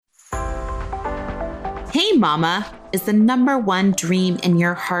Hey mama, is the number one dream in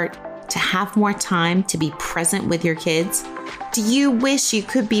your heart to have more time to be present with your kids? Do you wish you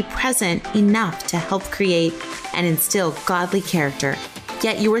could be present enough to help create and instill godly character,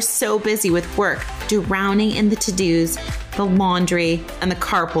 yet you are so busy with work, drowning in the to-dos, the laundry, and the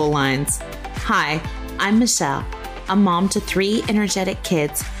carpool lines? Hi, I'm Michelle, a mom to 3 energetic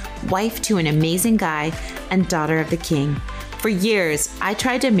kids, wife to an amazing guy, and daughter of the king. For years, I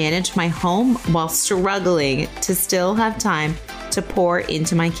tried to manage my home while struggling to still have time to pour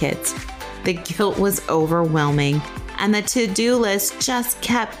into my kids. The guilt was overwhelming, and the to-do list just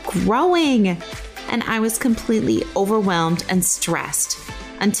kept growing. And I was completely overwhelmed and stressed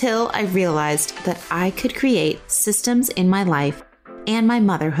until I realized that I could create systems in my life and my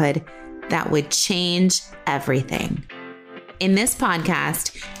motherhood that would change everything. In this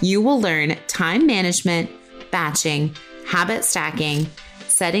podcast, you will learn time management, batching, habit stacking,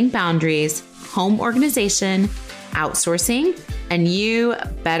 setting boundaries, home organization, outsourcing, and you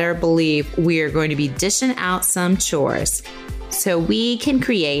better believe we are going to be dishing out some chores so we can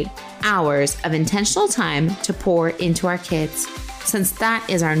create hours of intentional time to pour into our kids, since that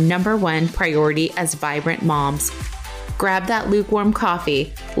is our number one priority as vibrant moms. Grab that lukewarm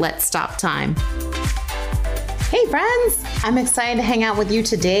coffee. Let's stop time. Hey friends, I'm excited to hang out with you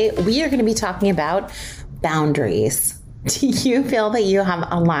today. We are going to be talking about boundaries. Do you feel that you have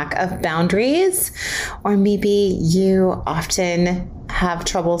a lack of boundaries? Or maybe you often have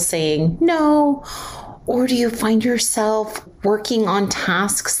trouble saying no? Or do you find yourself working on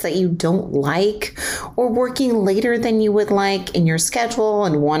tasks that you don't like, or working later than you would like in your schedule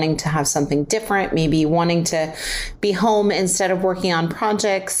and wanting to have something different, maybe wanting to be home instead of working on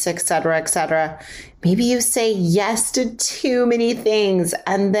projects, etc., etc.? Maybe you say yes to too many things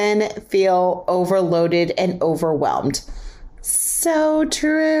and then feel overloaded and overwhelmed. So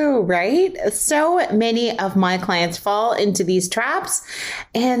true, right? So many of my clients fall into these traps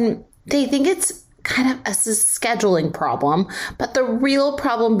and they think it's kind of a scheduling problem. But the real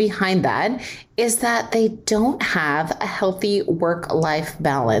problem behind that is that they don't have a healthy work-life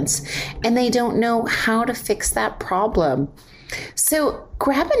balance and they don't know how to fix that problem. So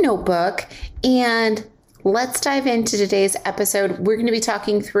grab a notebook and let's dive into today's episode. We're going to be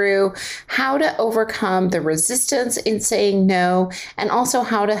talking through how to overcome the resistance in saying no, and also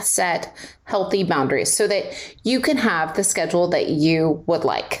how to set healthy boundaries so that you can have the schedule that you would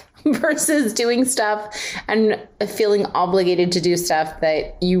like versus doing stuff and feeling obligated to do stuff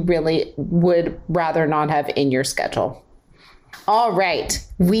that you really would rather not have in your schedule. All right,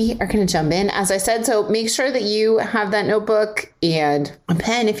 we are going to jump in, as I said, so make sure that you have that notebook and a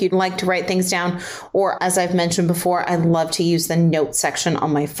pen if you'd like to write things down. Or as I've mentioned before, I love to use the notes section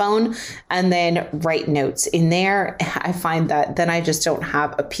on my phone and then write notes in there. I find that then I just don't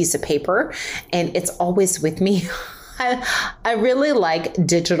have a piece of paper and it's always with me. I really like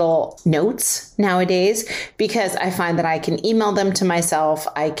digital notes nowadays because I find that I can email them to myself.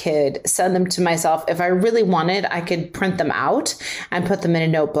 I could send them to myself. If I really wanted, I could print them out and put them in a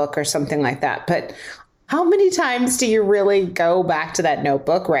notebook or something like that. But how many times do you really go back to that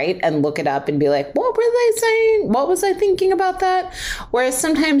notebook, right? And look it up and be like, what were they saying? What was I thinking about that? Whereas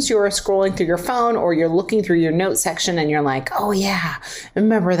sometimes you're scrolling through your phone or you're looking through your notes section and you're like, oh yeah,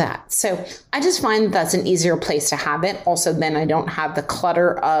 remember that. So I just find that's an easier place to have it. Also, then I don't have the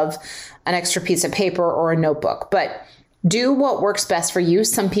clutter of an extra piece of paper or a notebook. But do what works best for you.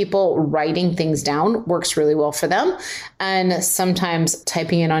 Some people writing things down works really well for them. And sometimes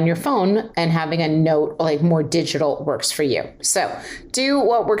typing it on your phone and having a note, like more digital, works for you. So do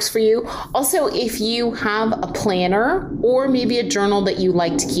what works for you. Also, if you have a planner or maybe a journal that you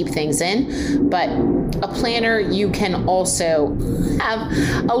like to keep things in, but a planner, you can also have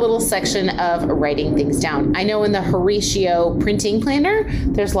a little section of writing things down. I know in the Horatio printing planner,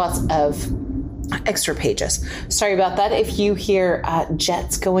 there's lots of extra pages. Sorry about that. If you hear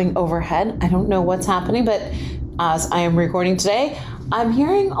jets going overhead, I don't know what's happening, but as I am recording today, I'm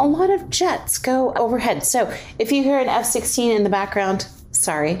hearing a lot of jets go overhead. So if you hear an F-16 in the background,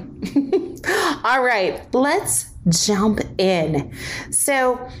 sorry. All right, let's jump in.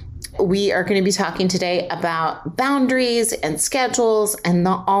 So we are going to be talking today about boundaries and schedules and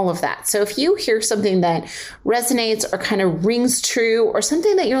all of that. So if you hear something that resonates or kind of rings true or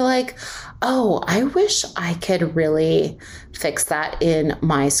something that you're like, oh, I wish I could really fix that in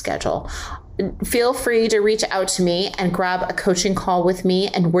my schedule, feel free to reach out to me and grab a coaching call with me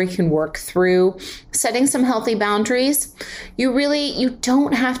and we can work through setting some healthy boundaries. You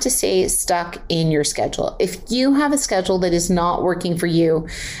don't have to stay stuck in your schedule. If you have a schedule that is not working for you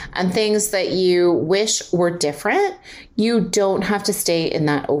and things that you wish were different, you don't have to stay in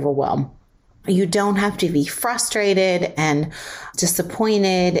that overwhelm. You don't have to be frustrated and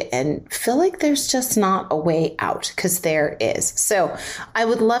disappointed and feel like there's just not a way out, because there is. So I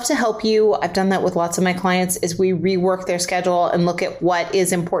would love to help you. I've done that with lots of my clients, is we rework their schedule and look at what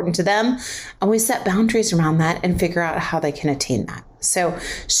is important to them. And we set boundaries around that and figure out how they can attain that. So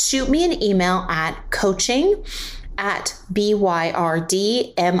shoot me an email at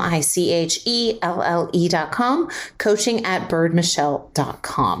coaching@byrdmichelle.com,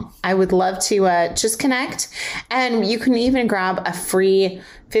 coaching@birdmichelle.com. I would love to just connect, and you can even grab a free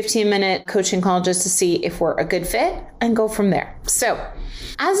 15-minute coaching call just to see if we're a good fit and go from there. So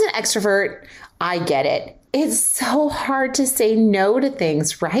as an extrovert, I get it. It's so hard to say no to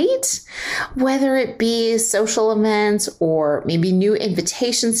things, right? Whether it be social events or maybe new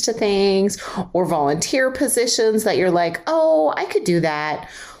invitations to things or volunteer positions that you're like, oh, I could do that.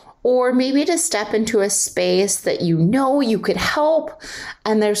 Or maybe to step into a space that you know you could help,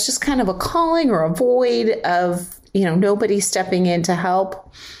 and there's just kind of a calling or a void of, nobody stepping in to help.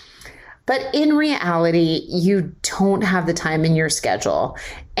 But in reality, you don't have the time in your schedule,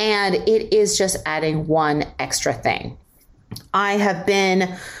 and it is just adding one extra thing. I have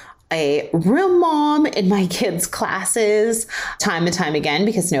been a room mom in my kids' classes time and time again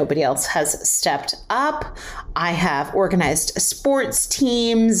because nobody else has stepped up. I have organized sports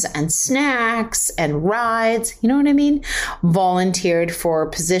teams and snacks and rides, you know what I mean? Volunteered for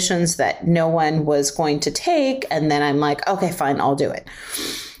positions that no one was going to take, and then I'm like, okay, fine, I'll do it.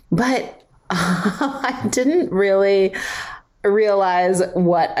 But I didn't really realize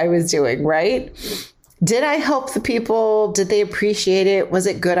what I was doing, right? Did I help the people? Did they appreciate it? Was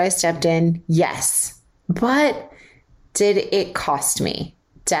it good I stepped in? Yes. But did it cost me?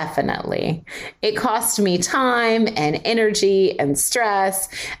 Definitely. It cost me time and energy and stress.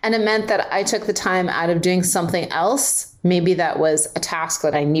 And it meant that I took the time out of doing something else. Maybe that was a task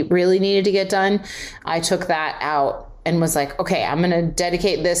that I really needed to get done. I took that out and was like, okay, I'm going to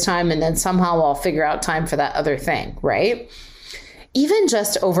dedicate this time, and then somehow I'll figure out time for that other thing, right? Even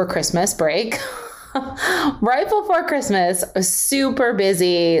just over Christmas break, right before Christmas, I was super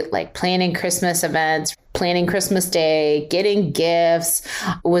busy, like planning Christmas events, planning Christmas Day, getting gifts,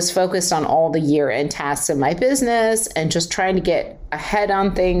 was focused on all the year-end tasks in my business and just trying to get ahead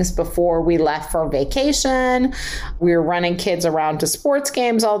on things before we left for vacation. We were running kids around to sports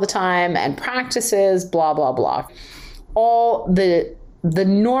games all the time and practices, blah, blah, blah. All the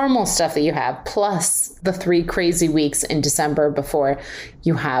normal stuff that you have, plus the 3 crazy weeks in December before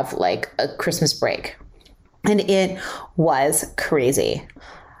you have like a Christmas break. And it was crazy.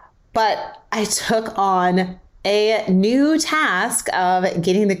 But I took on a new task of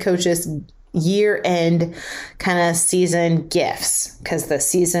getting the coaches year-end kind of season gifts, because the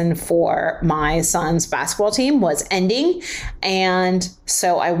season for my son's basketball team was ending. And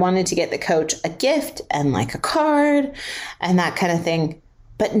so I wanted to get the coach a gift and like a card and that kind of thing.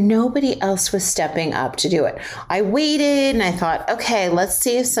 But nobody else was stepping up to do it. I waited and I thought, okay, let's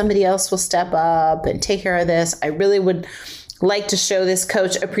see if somebody else will step up and take care of this. I really would like to show this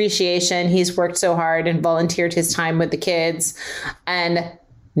coach appreciation. He's worked so hard and volunteered his time with the kids, and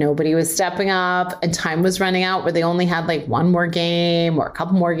nobody was stepping up, and time was running out where they only had like one more game or a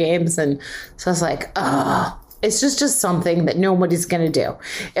couple more games. And so I was like, oh, it's just something that nobody's going to do.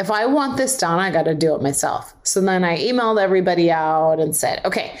 If I want this done, I got to do it myself. So then I emailed everybody out and said,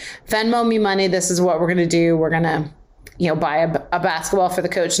 okay, Venmo me money. This is what we're going to do. We're going to, buy a basketball for the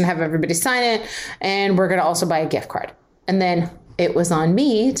coach and have everybody sign it. And we're going to also buy a gift card. And then it was on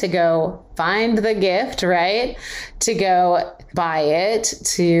me to go find the gift, right? To go buy it,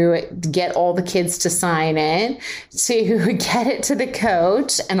 to get all the kids to sign it, to get it to the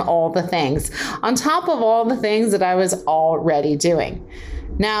coach, and all the things on top of all the things that I was already doing.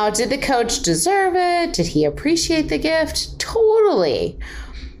 Now, did the coach deserve it? Did he appreciate the gift? Totally.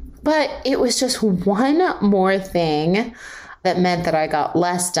 But it was just one more thing that meant that I got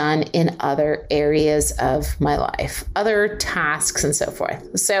less done in other areas of my life, other tasks and so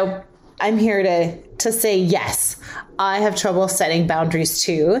forth. So I'm here to say, yes, I have trouble setting boundaries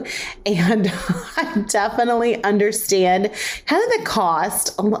too. And I definitely understand kind of the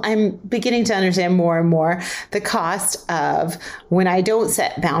cost. I'm beginning to understand more and more the cost of when I don't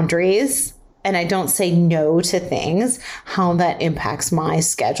set boundaries and I don't say no to things, how that impacts my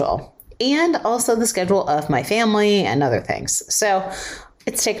schedule. And also the schedule of my family and other things. So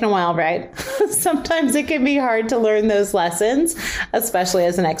it's taken a while, right? Sometimes it can be hard to learn those lessons, especially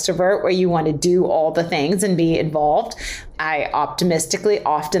as an extrovert where you want to do all the things and be involved. I optimistically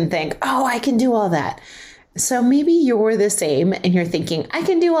often think, oh, I can do all that. So maybe you're the same and you're thinking, I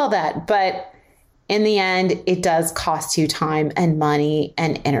can do all that. But in the end, it does cost you time and money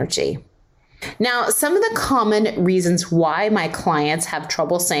and energy. Now, some of the common reasons why my clients have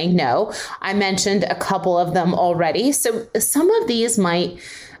trouble saying no, I mentioned a couple of them already. So some of these might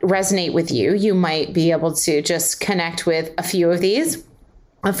resonate with you. You might be able to just connect with a few of these.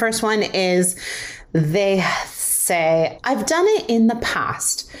 The first one is they say, I've done it in the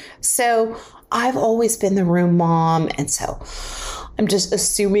past. So I've always been the room mom. And so I'm just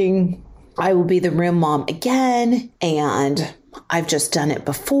assuming I will be the room mom again. And I've just done it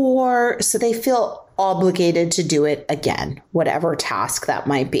before. So they feel obligated to do it again, whatever task that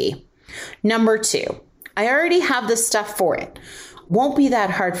might be. Number 2, I already have the stuff for it. Won't be that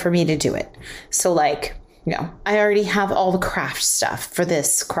hard for me to do it. So I already have all the craft stuff for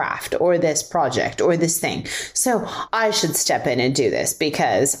this craft or this project or this thing. So I should step in and do this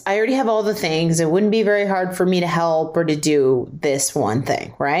because I already have all the things. It wouldn't be very hard for me to help or to do this one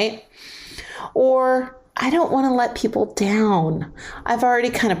thing, right? Or I don't want to let people down. I've already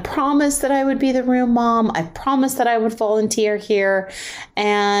kind of promised that I would be the room mom. I promised that I would volunteer here.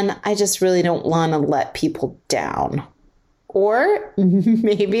 And I just really don't want to let people down. Or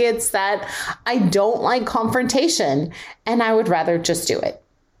maybe it's that I don't like confrontation and I would rather just do it.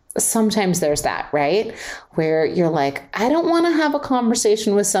 Sometimes there's that, right? Where you're like, I don't want to have a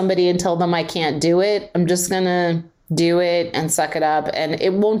conversation with somebody and tell them I can't do it. I'm just going to do it and suck it up and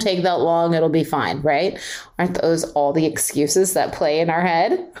it won't take that long. It'll be fine, right? Aren't those all the excuses that play in our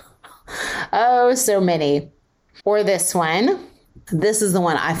head? Oh, so many. Or this one. This is the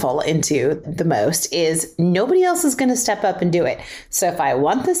one I fall into the most is nobody else is going to step up and do it. So if I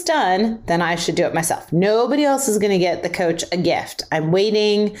want this done, then I should do it myself. Nobody else is going to get the coach a gift. I'm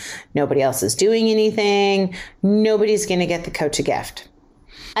waiting. Nobody else is doing anything. Nobody's going to get the coach a gift.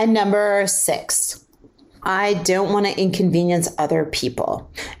 And number 6, I don't want to inconvenience other people.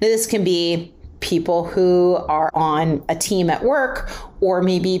 Now, this can be people who are on a team at work, or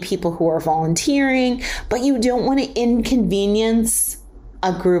maybe people who are volunteering, but you don't want to inconvenience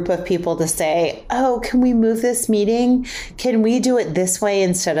a group of people to say, oh, can we move this meeting? Can we do it this way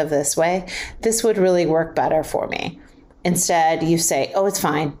instead of this way? This would really work better for me. Instead, you say, oh, it's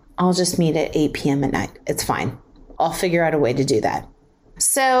fine. I'll just meet at 8 p.m. at night. It's fine. I'll figure out a way to do that.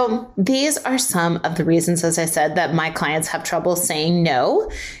 So these are some of the reasons, as I said, that my clients have trouble saying no,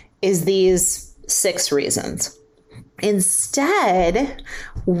 is these 6 reasons. Instead,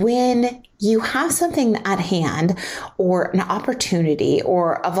 when you have something at hand or an opportunity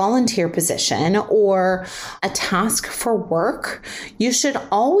or a volunteer position or a task for work, you should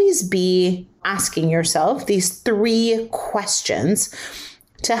always be asking yourself these 3 questions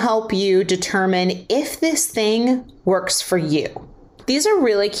to help you determine if this thing works for you. These are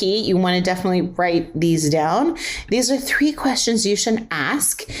really key. You want to definitely write these down. These are 3 questions you should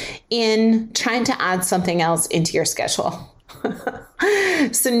ask in trying to add something else into your schedule.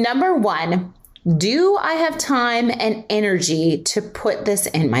 So number 1, do I have time and energy to put this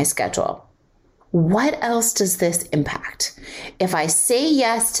in my schedule? What else does this impact? If I say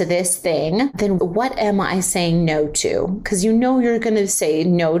yes to this thing, then what am I saying no to? Because you know you're going to say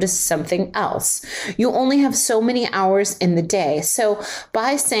no to something else. You only have so many hours in the day. So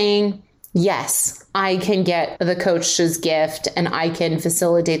by saying, yes, I can get the coach's gift and I can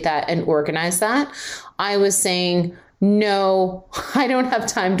facilitate that and organize that, I was saying, no, I don't have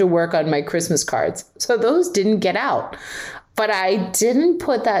time to work on my Christmas cards. So those didn't get out. But I didn't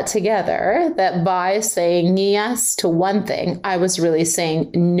put that together, that by saying yes to one thing, I was really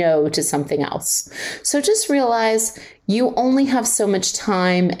saying no to something else. So just realize you only have so much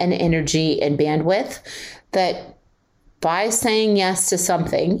time and energy and bandwidth that by saying yes to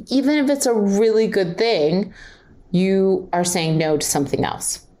something, even if it's a really good thing, you are saying no to something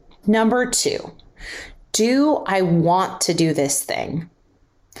else. Number 2, do I want to do this thing?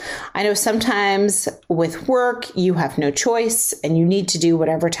 I know sometimes with work, you have no choice and you need to do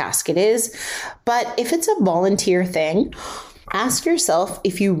whatever task it is. But if it's a volunteer thing, ask yourself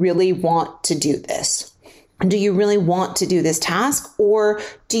if you really want to do this. Do you really want to do this task? Or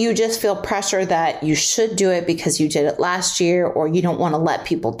do you just feel pressure that you should do it because you did it last year, or you don't want to let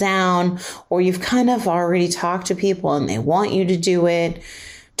people down, or you've kind of already talked to people and they want you to do it?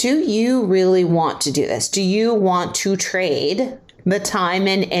 Do you really want to do this? Do you want to trade the time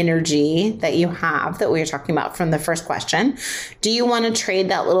and energy that you have that we were talking about from the first question? Do you want to trade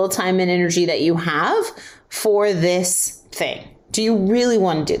that little time and energy that you have for this thing? Do you really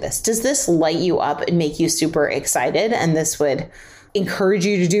want to do this? Does this light you up and make you super excited? And this would encourage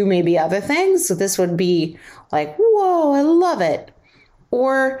you to do maybe other things? So this would be like, whoa, I love it.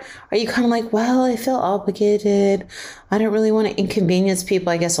 Or are you kind of like, well, I feel obligated. I don't really want to inconvenience people.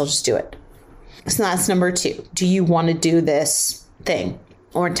 I guess I'll just do it. So that's number 2. Do you want to do this thing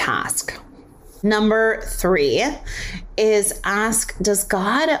or task? Number 3 is ask, does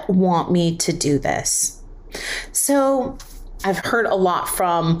God want me to do this? So I've heard a lot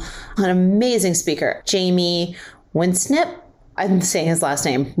from an amazing speaker, Jamie Winsnip. I'm saying his last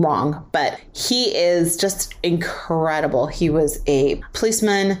name wrong, but he is just incredible. He was a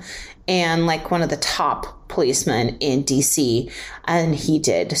policeman and like one of the top policemen in DC, and he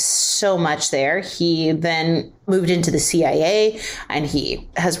did so much there. He then moved into the CIA and he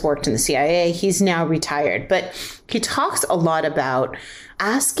has worked in the CIA. He's now retired, but he talks a lot about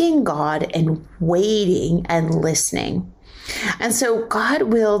asking God and waiting and listening. And so God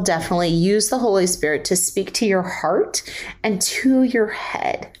will definitely use the Holy Spirit to speak to your heart and to your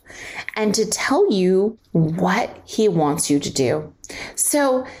head and to tell you what he wants you to do.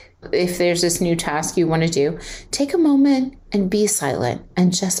 So if there's this new task you want to do, take a moment and be silent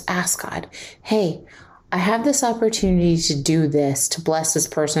and just ask God, hey, I have this opportunity to do this, to bless this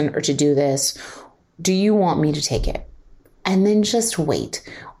person or to do this. Do you want me to take it? And then just wait.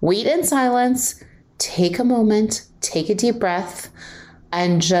 Wait in silence. Take a moment, take a deep breath,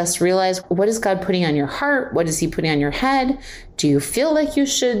 and just realize, what is God putting on your heart? What is he putting on your head? Do you feel like you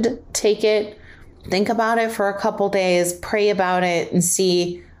should take it? Think about it for a couple days, pray about it, and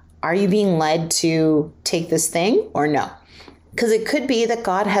see, are you being led to take this thing or no? Because it could be that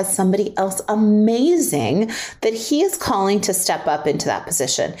God has somebody else amazing that he is calling to step up into that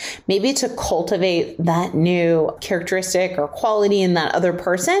position, maybe to cultivate that new characteristic or quality in that other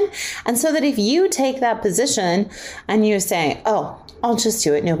person. And so that if you take that position and you say, oh, I'll just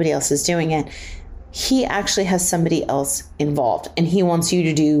do it, nobody else is doing it, he actually has somebody else involved and he wants you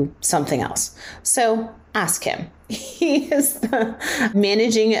to do something else. So ask him. He is the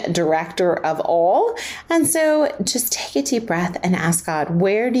managing director of all. And so just take a deep breath and ask God,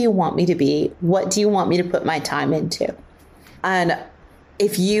 where do you want me to be? What do you want me to put my time into? And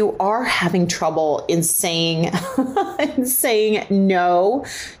if you are having trouble in saying no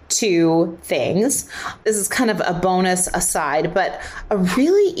to things, this is kind of a bonus aside, but a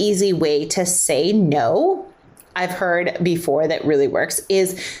really easy way to say no, I've heard before that really works,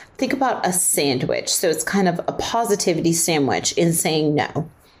 is think about a sandwich. So it's kind of a positivity sandwich in saying no.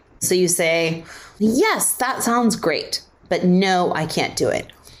 So you say, yes, that sounds great, but no, I can't do it.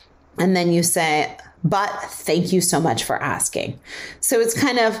 And then you say, but thank you so much for asking. So it's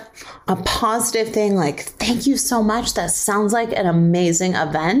kind of a positive thing, like, thank you so much. That sounds like an amazing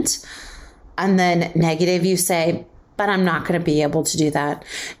event. And then negative, you say, but I'm not going to be able to do that.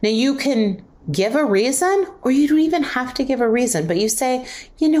 Now you can give a reason, or you don't even have to give a reason, but you say,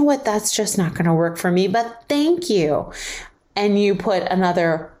 you know what, that's just not going to work for me, but thank you. And you put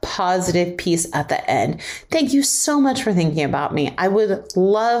another positive piece at the end. Thank you so much for thinking about me. I would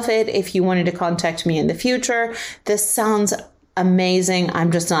love it if you wanted to contact me in the future. This sounds amazing.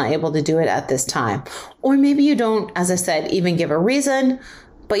 I'm just not able to do it at this time. Or maybe you don't, as I said, even give a reason,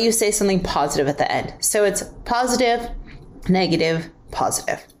 but you say something positive at the end. So it's positive, negative,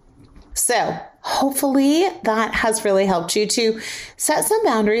 positive. So hopefully that has really helped you to set some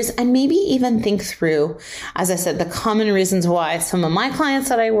boundaries and maybe even think through, as I said, the common reasons why some of my clients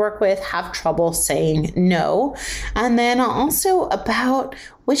that I work with have trouble saying no. And then also about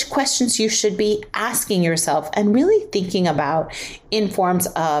which questions you should be asking yourself and really thinking about in forms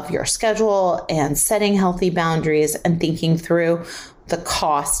of your schedule and setting healthy boundaries and thinking through the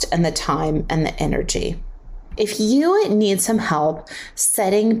cost and the time and the energy. If you need some help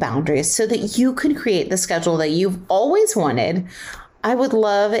setting boundaries so that you can create the schedule that you've always wanted, I would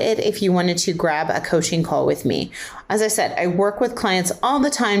love it if you wanted to grab a coaching call with me. As I said, I work with clients all the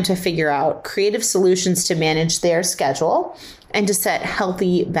time to figure out creative solutions to manage their schedule and to set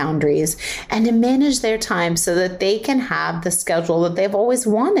healthy boundaries and to manage their time so that they can have the schedule that they've always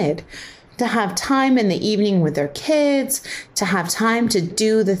wanted. To have time in the evening with their kids, to have time to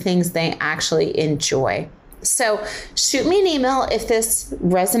do the things they actually enjoy. So shoot me an email if this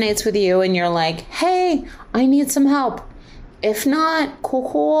resonates with you and you're like, hey, I need some help. If not,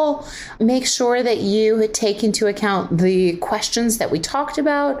 cool. Make sure that you take into account the questions that we talked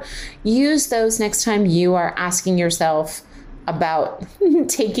about. Use those next time you are asking yourself about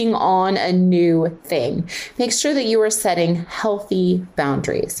taking on a new thing. Make sure that you are setting healthy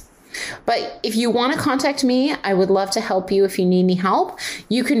boundaries. But if you want to contact me, I would love to help you if you need any help.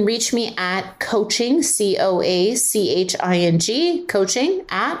 You can reach me at coaching, COACHING, coaching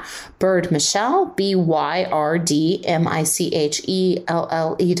at byrdmichelle,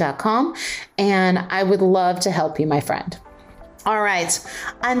 BYRDMICHELLE.com. And I would love to help you, my friend. All right.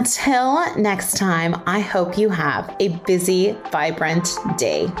 Until next time, I hope you have a busy, vibrant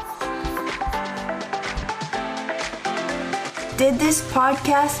day. Did this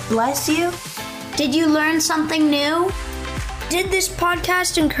podcast bless you? Did you learn something new? Did this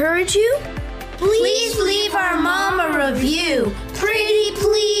podcast encourage you? Please leave our mom a review. Pretty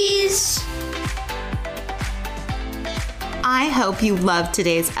please. I hope you loved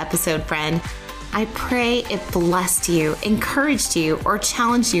today's episode, friend. I pray it blessed you, encouraged you, or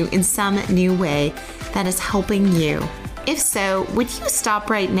challenged you in some new way that is helping you. If so, would you stop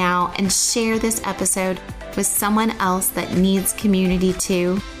right now and share this episode with someone else that needs community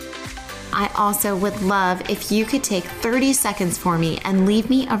too? I also would love if you could take 30 seconds for me and leave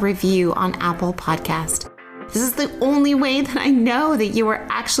me a review on Apple Podcast. This is the only way that I know that you are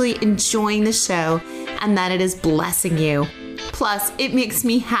actually enjoying the show and that it is blessing you. Plus, it makes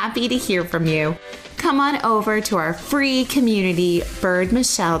me happy to hear from you. Come on over to our free community,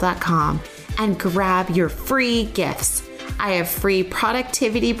 birdmichelle.com, and grab your free gifts. I have free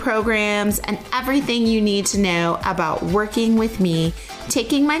productivity programs and everything you need to know about working with me,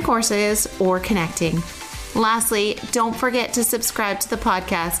 taking my courses, or connecting. Lastly, don't forget to subscribe to the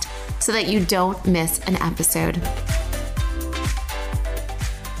podcast so that you don't miss an episode.